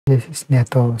This is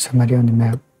Nato summary on the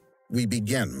map. We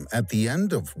begin at the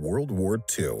end of World War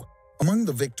II. Among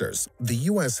the victors, the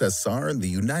USSR and the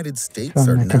United States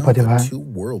are now the two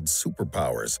world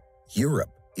superpowers. Europe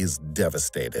is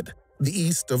devastated. The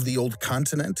east of the old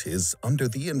continent is under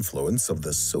the influence of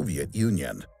the Soviet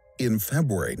Union. In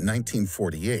February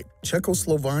 1948,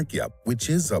 Czechoslovakia, which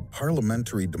is a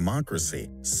parliamentary democracy,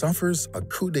 suffers a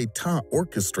coup d'etat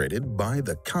orchestrated by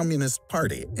the Communist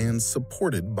Party and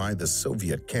supported by the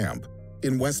Soviet camp.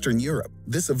 In Western Europe,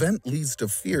 this event leads to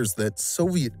fears that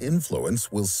Soviet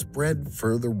influence will spread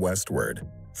further westward.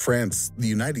 France, the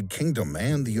United Kingdom,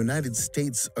 and the United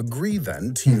States agree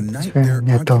then to unite their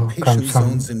occupation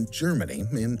zones in Germany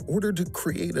in order to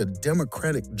create a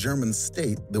democratic German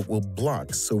state that will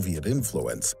block Soviet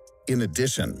influence. In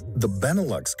addition, the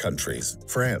Benelux countries,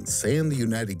 France and the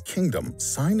United Kingdom,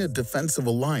 sign a defensive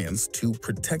alliance to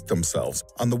protect themselves,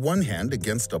 on the one hand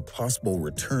against a possible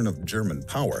return of German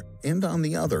power, and on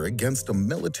the other against a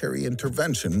military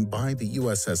intervention by the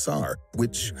USSR,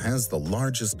 which has the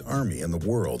largest army in the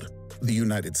world. The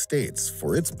United States,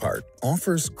 for its part,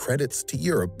 offers credits to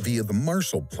Europe via the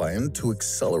Marshall Plan to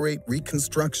accelerate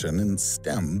reconstruction and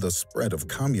stem the spread of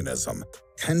communism.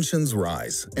 Tensions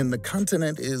rise, and the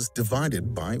continent is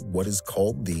divided by what is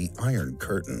called the Iron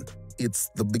Curtain.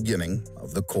 It's the beginning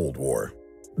of the Cold War.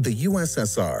 The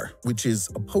USSR, which is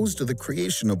opposed to the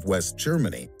creation of West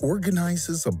Germany,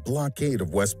 organizes a blockade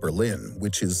of West Berlin,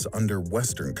 which is under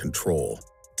Western control.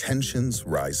 Tensions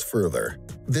rise further.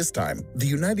 This time, the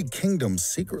United Kingdom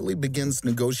secretly begins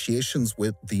negotiations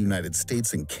with the United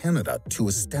States and Canada to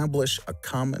establish a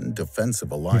common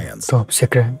defensive alliance. Top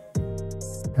secret.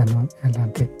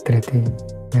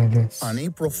 On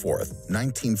April 4,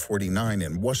 1949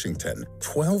 in Washington,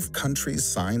 12 countries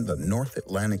signed the North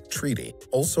Atlantic Treaty,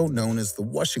 also known as the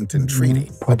Washington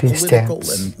Treaty, a political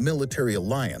and military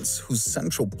alliance whose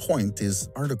central point is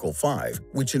Article 5,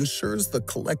 which ensures the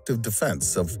collective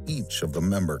defense of each of the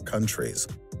member countries.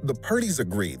 The parties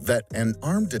agree that an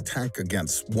armed attack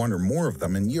against one or more of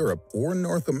them in Europe or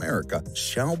North America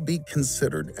shall be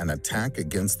considered an attack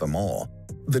against them all.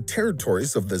 The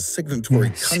territories of the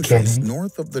signatory countries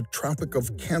north of the Tropic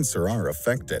of Cancer are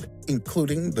affected,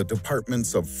 including the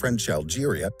departments of French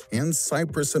Algeria and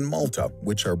Cyprus and Malta,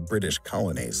 which are British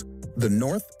colonies. The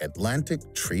North Atlantic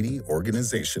Treaty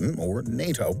Organization, or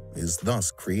NATO, is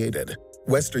thus created.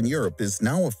 Western Europe is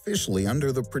now officially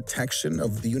under the protection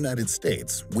of the United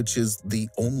States, which is the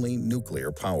only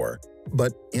nuclear power.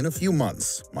 But in a few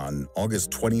months, on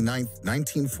August 29,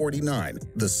 1949,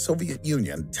 the Soviet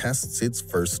Union tests its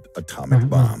first atomic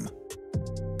bomb.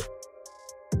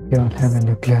 You don't have a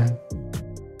nuclear.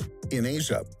 In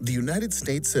Asia, the United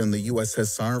States and the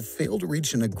USSR failed to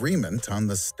reach an agreement on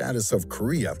the status of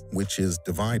Korea, which is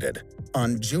divided.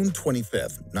 On June 25,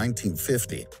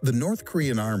 1950, the North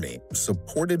Korean army,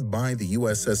 supported by the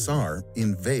USSR,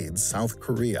 invades South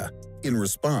Korea. In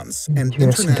response, an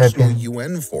international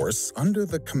UN force under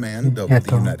the command of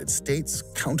the United States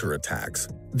counterattacks.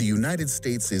 The United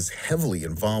States is heavily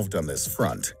involved on this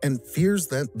front and fears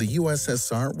that the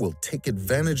USSR will take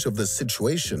advantage of the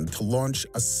situation to launch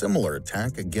a similar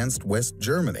attack against West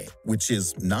Germany, which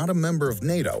is not a member of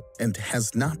NATO and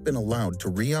has not been allowed to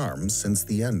rearm since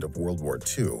the end of World War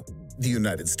II. The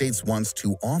United States wants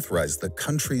to authorize the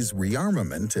country's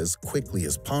rearmament as quickly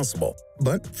as possible,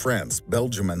 but France,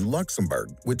 Belgium, and Luxembourg,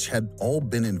 which had all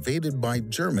been invaded by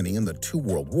Germany in the two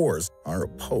world wars, are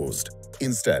opposed.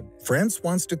 Instead, France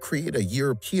wants to create a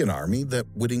European army that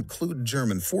would include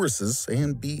German forces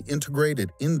and be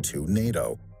integrated into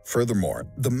NATO. Furthermore,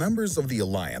 the members of the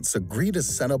alliance agree to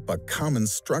set up a common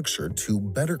structure to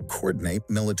better coordinate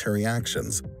military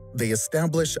actions. They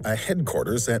establish a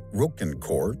headquarters at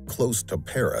Roquencourt, close to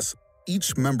Paris.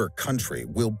 Each member country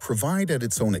will provide at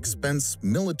its own expense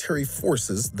military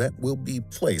forces that will be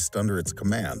placed under its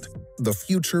command. The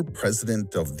future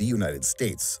President of the United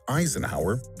States,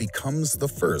 Eisenhower, becomes the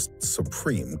first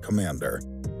supreme commander.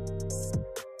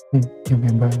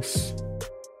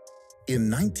 In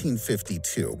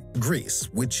 1952, Greece,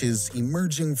 which is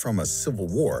emerging from a civil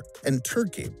war, and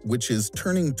Turkey, which is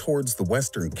turning towards the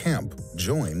Western camp,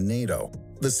 join NATO.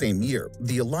 The same year,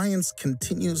 the alliance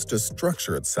continues to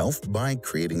structure itself by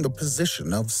creating the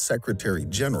position of Secretary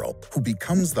General, who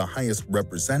becomes the highest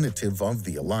representative of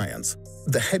the alliance.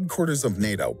 The headquarters of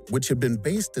NATO, which had been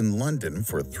based in London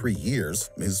for 3 years,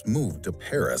 is moved to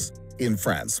Paris. In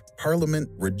France, Parliament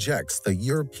rejects the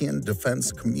European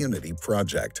Defence Community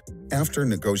project. After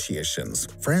negotiations,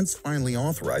 France finally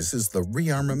authorizes the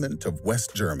rearmament of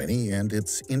West Germany and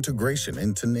its integration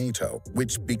into Nato,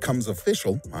 which becomes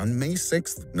official on May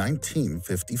 6,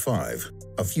 1955.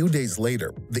 A few days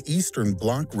later, the Eastern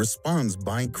Bloc responds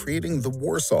by creating the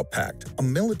Warsaw Pact, a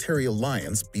military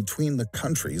alliance between the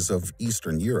countries of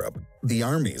Eastern Europe. The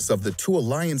armies of the two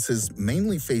alliances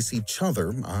mainly face each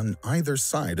other on either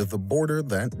side of the border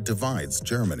that divides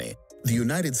Germany. The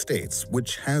United States,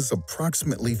 which has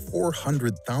approximately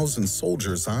 400,000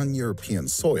 soldiers on European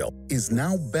soil, is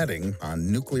now betting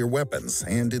on nuclear weapons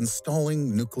and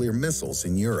installing nuclear missiles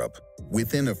in Europe.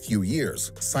 Within a few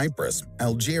years, Cyprus,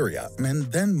 Algeria, and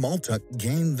then Malta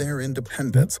gain their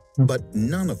independence, but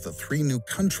none of the three new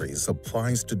countries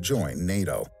applies to join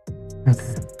NATO.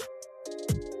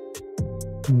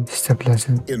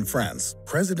 In France,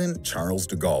 President Charles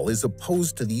de Gaulle is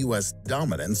opposed to the U.S.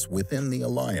 dominance within the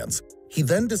alliance. He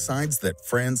then decides that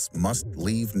France must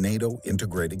leave NATO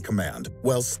Integrated Command,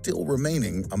 while still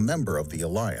remaining a member of the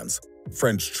alliance.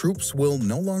 French troops will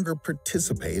no longer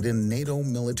participate in NATO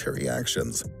military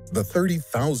actions. The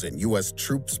 30,000 U.S.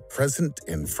 troops present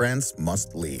in France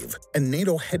must leave, and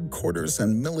NATO headquarters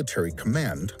and military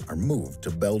command are moved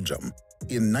to Belgium.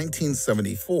 In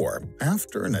 1974,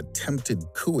 after an attempted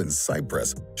coup in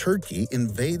Cyprus, Turkey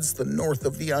invades the north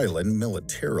of the island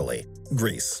militarily.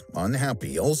 Greece,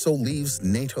 unhappy, also leaves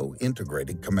NATO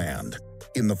Integrated Command.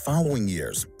 In the following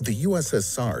years, the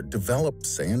USSR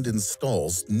develops and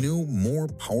installs new, more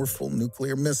powerful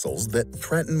nuclear missiles that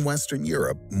threaten Western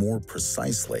Europe more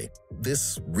precisely.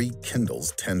 This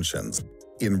rekindles tensions.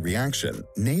 In reaction,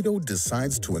 NATO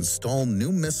decides to install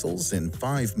new missiles in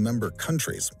 5 member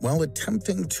countries while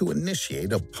attempting to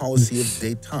initiate a policy of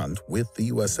détente with the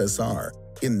USSR.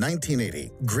 In 1980,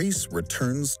 Greece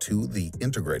returns to the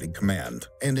Integrated Command,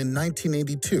 and in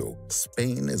 1982,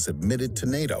 Spain is admitted to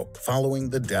NATO following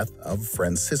the death of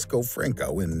Francisco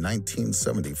Franco in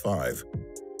 1975.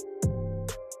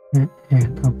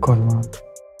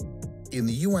 In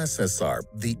the USSR,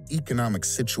 the economic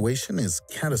situation is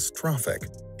catastrophic.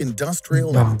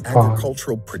 Industrial and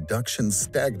agricultural production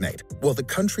stagnate, while the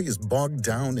country is bogged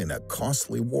down in a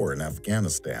costly war in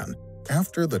Afghanistan.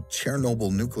 After the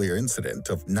Chernobyl nuclear incident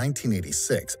of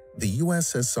 1986, the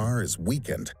USSR is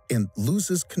weakened and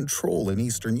loses control in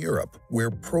Eastern Europe, where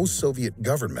pro-Soviet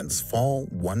governments fall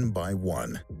one by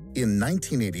one. In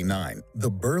 1989,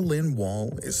 the Berlin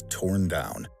Wall is torn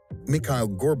down. Mikhail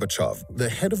Gorbachev, the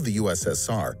head of the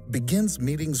USSR, begins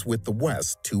meetings with the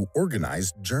West to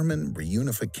organize German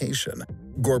reunification.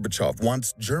 Gorbachev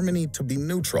wants Germany to be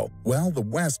neutral, while the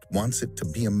West wants it to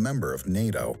be a member of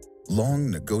NATO. Long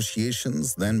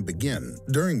negotiations then begin,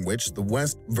 during which the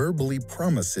West verbally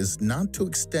promises not to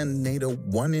extend NATO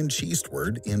 1 inch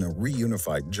eastward in a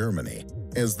reunified Germany.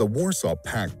 As the Warsaw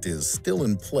Pact is still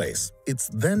in place, it's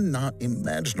then not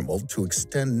imaginable to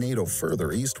extend NATO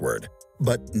further eastward.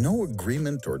 But no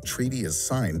agreement or treaty is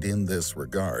signed in this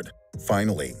regard.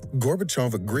 Finally,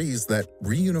 Gorbachev agrees that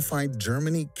reunified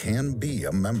Germany can be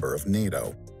a member of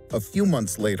NATO. A few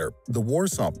months later, the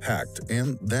Warsaw Pact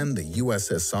and then the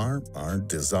USSR are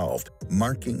dissolved,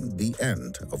 marking the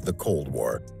end of the Cold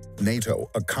War. NATO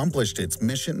accomplished its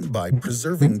mission by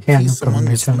preserving peace among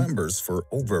its members for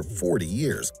over 40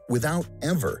 years without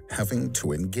ever having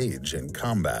to engage in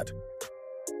combat.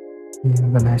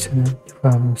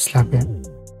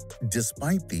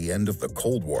 Despite the end of the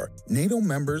Cold War, NATO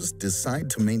members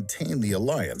decide to maintain the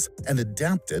alliance and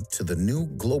adapt it to the new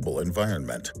global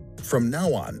environment. From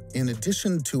now on, in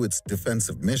addition to its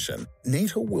defensive mission,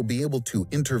 NATO will be able to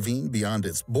intervene beyond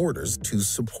its borders to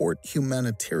support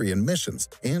humanitarian missions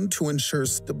and to ensure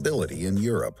stability in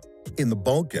Europe. In the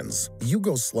Balkans,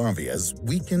 Yugoslavia is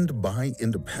weakened by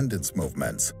independence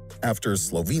movements. After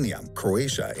Slovenia,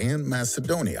 Croatia, and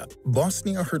Macedonia,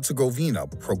 Bosnia-Herzegovina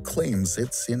proclaims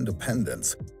its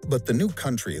independence. But the new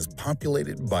country is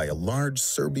populated by a large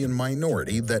Serbian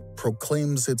minority that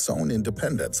proclaims its own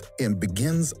independence and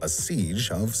begins a siege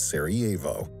of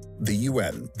Sarajevo. The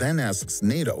UN then asks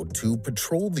NATO to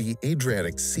patrol the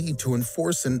Adriatic Sea to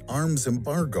enforce an arms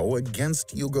embargo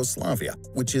against Yugoslavia,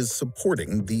 which is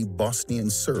supporting the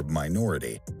Bosnian Serb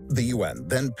minority. The UN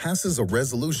then passes a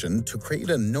resolution to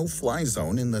create a no-fly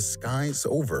zone in the skies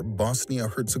over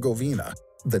Bosnia-Herzegovina.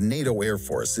 The NATO Air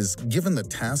Force is given the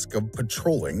task of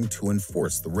patrolling to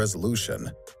enforce the resolution.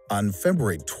 On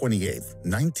February 28,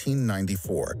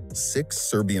 1994, 6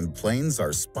 Serbian planes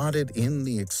are spotted in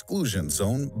the exclusion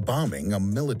zone bombing a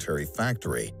military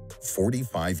factory.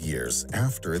 45 years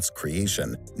after its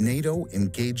creation, NATO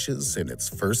engages in its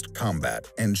first combat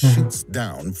and shoots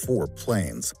down 4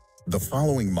 planes. The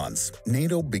following months,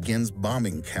 NATO begins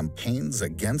bombing campaigns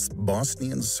against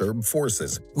Bosnian Serb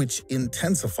forces, which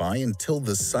intensify until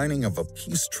the signing of a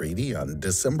peace treaty on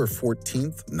December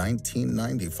 14,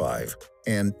 1995.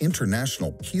 An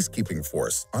international peacekeeping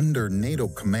force under NATO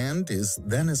command is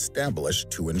then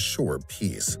established to ensure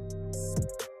peace.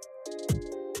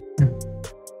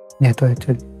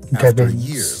 After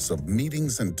years of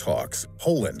meetings and talks,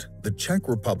 Poland, the Czech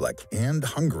Republic, and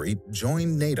Hungary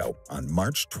joined NATO on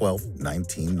March 12,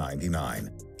 1999.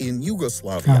 In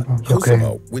Yugoslavia,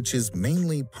 Kosovo, which is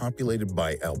mainly populated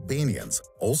by Albanians,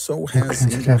 also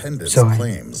has independence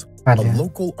claims. A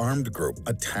local armed group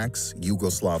attacks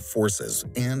Yugoslav forces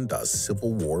and a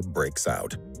civil war breaks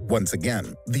out. Once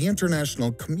again, the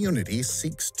international community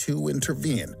seeks to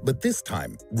intervene, but this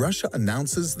time, Russia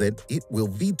announces that it will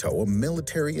veto a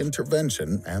military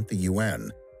intervention at the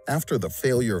UN. After the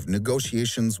failure of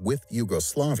negotiations with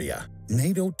Yugoslavia,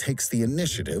 NATO takes the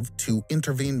initiative to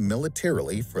intervene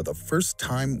militarily for the first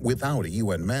time without a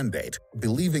UN mandate,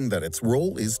 believing that its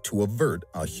role is to avert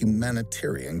a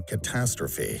humanitarian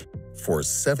catastrophe. For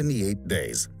 78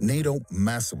 days, NATO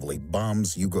massively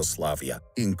bombs Yugoslavia,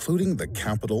 including the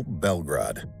capital,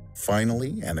 Belgrade.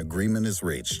 Finally, an agreement is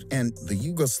reached, and the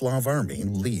Yugoslav army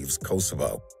leaves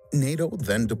Kosovo. NATO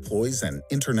then deploys an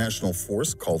international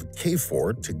force called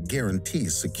KFOR to guarantee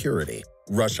security.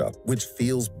 Russia, which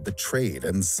feels betrayed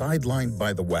and sidelined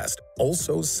by the West,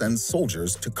 also sends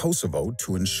soldiers to Kosovo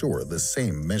to ensure the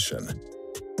same mission.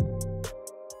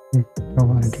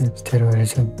 Against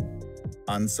terrorism.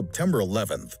 On September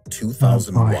 11,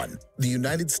 2001, the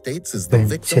United States is the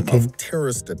victim of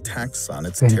terrorist attacks on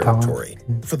its territory.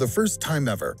 For the first time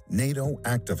ever, NATO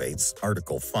activates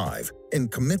Article 5 and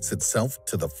commits itself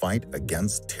to the fight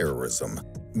against terrorism.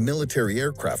 Military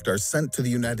aircraft are sent to the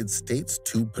United States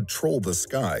to patrol the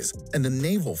skies, and a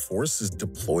naval force is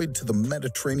deployed to the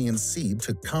Mediterranean Sea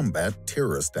to combat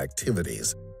terrorist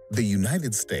activities. The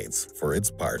United States, for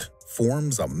its part,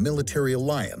 forms a military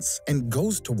alliance and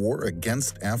goes to war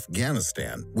against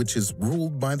Afghanistan, which is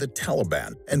ruled by the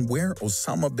Taliban and where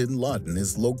Osama bin Laden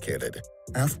is located.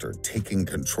 After taking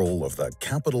control of the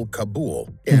capital Kabul,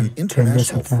 an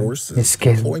international force is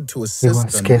deployed to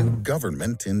assist the new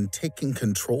government in taking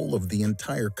control of the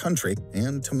entire country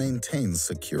and to maintain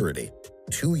security.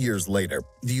 2 years later,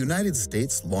 the United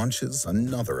States launches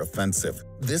another offensive,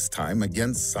 this time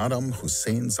against Saddam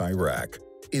Hussein's Iraq.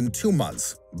 In 2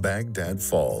 months, Baghdad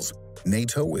falls.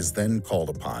 NATO is then called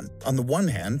upon, on the one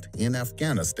hand, in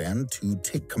Afghanistan to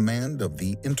take command of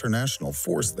the international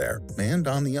force there, and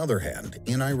on the other hand,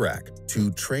 in Iraq,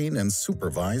 to train and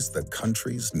supervise the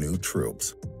country's new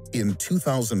troops. In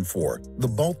 2004, the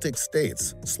Baltic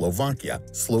states, Slovakia,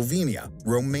 Slovenia,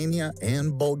 Romania,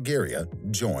 and Bulgaria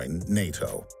joined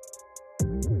NATO.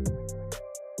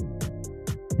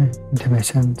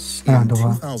 Interventions In around the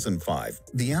world. 2005,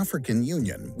 the African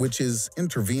Union, which is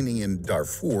intervening in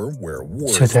Darfur where war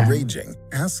is Sudan. raging,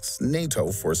 asks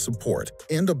NATO for support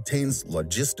and obtains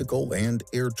logistical and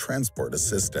air transport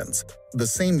assistance. The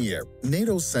same year,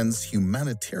 NATO sends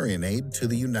humanitarian aid to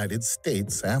the United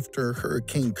States after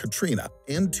Hurricane Katrina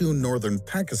and to northern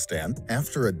Pakistan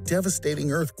after a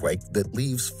devastating earthquake that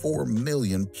leaves 4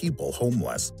 million people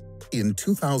homeless. In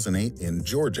 2008 in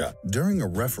Georgia, during a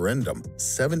referendum,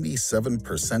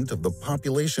 77% of the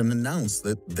population announced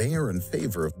that they are in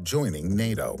favor of joining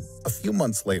NATO. A few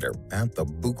months later, at the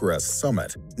Bucharest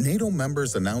summit, NATO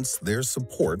members announced their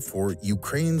support for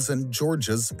Ukraine's and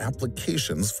Georgia's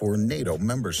applications for NATO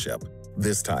membership.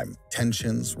 This time,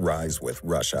 tensions rise with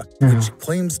Russia, which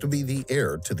claims to be the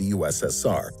heir to the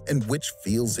USSR and which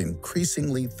feels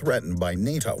increasingly threatened by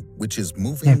NATO, which is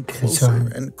moving closer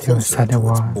and closer to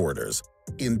its borders.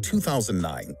 In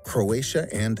 2009, Croatia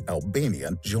and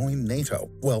Albania joined NATO,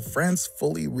 while France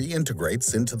fully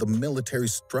reintegrates into the military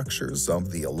structures of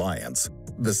the alliance.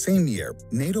 The same year,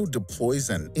 NATO deploys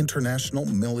an international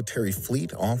military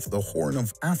fleet off the Horn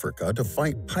of Africa to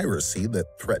fight piracy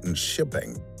that threatens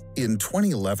shipping. In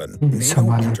 2011,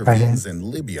 NATO intervenes in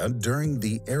Libya during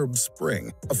the Arab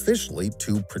Spring, officially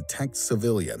to protect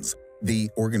civilians. The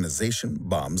organization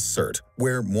bombs Sirte,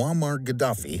 where Muammar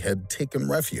Gaddafi had taken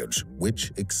refuge,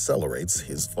 which accelerates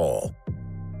his fall.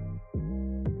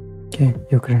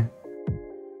 Ukraine.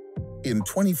 In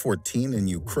 2014 in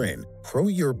Ukraine,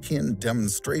 pro-European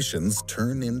demonstrations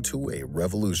turn into a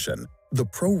revolution. The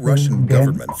pro-Russian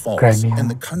government falls, and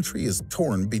the country is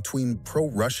torn between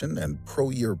pro-Russian and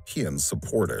pro-European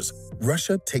supporters.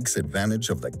 Russia takes advantage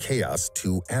of the chaos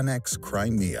to annex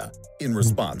Crimea. In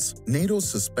response, NATO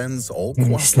suspends all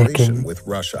cooperation with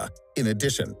Russia. In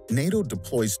addition, NATO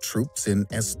deploys troops in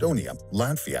Estonia,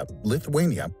 Latvia,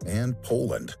 Lithuania, and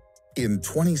Poland. In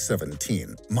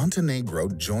 2017, Montenegro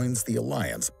joins the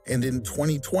alliance, and in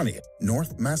 2020,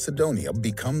 North Macedonia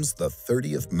becomes the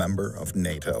 30th member of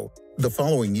NATO. The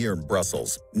following year in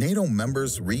Brussels, NATO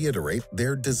members reiterate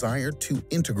their desire to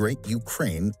integrate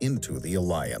Ukraine into the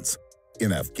alliance.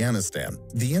 In Afghanistan,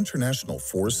 the international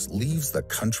force leaves the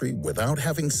country without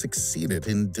having succeeded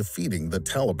in defeating the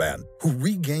Taliban, who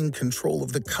regained control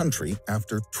of the country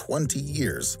after 20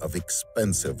 years of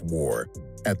expensive war.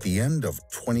 At the end of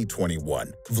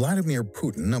 2021, Vladimir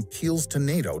Putin appeals to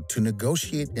NATO to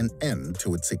negotiate an end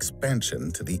to its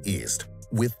expansion to the east.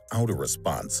 Without a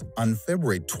response, on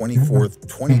February 24,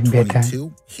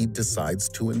 2022, he decides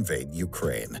to invade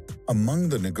Ukraine. Among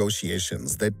the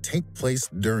negotiations that take place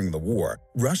during the war,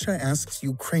 Russia asks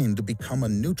Ukraine to become a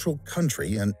neutral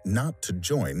country and not to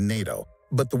join NATO.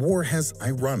 But the war has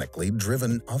ironically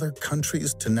driven other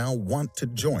countries to now want to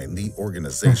join the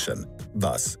organization.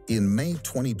 Thus, in May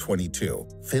 2022,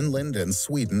 Finland and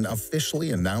Sweden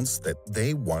officially announced that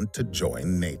they want to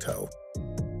join NATO.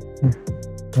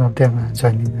 Some of them are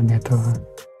joining the NATO.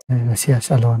 Russia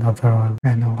is alone overall.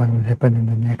 I know what will happen in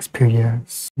the next few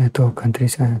years. NATO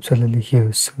countries are absolutely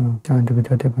huge. So, the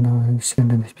video, see you in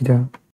the next video.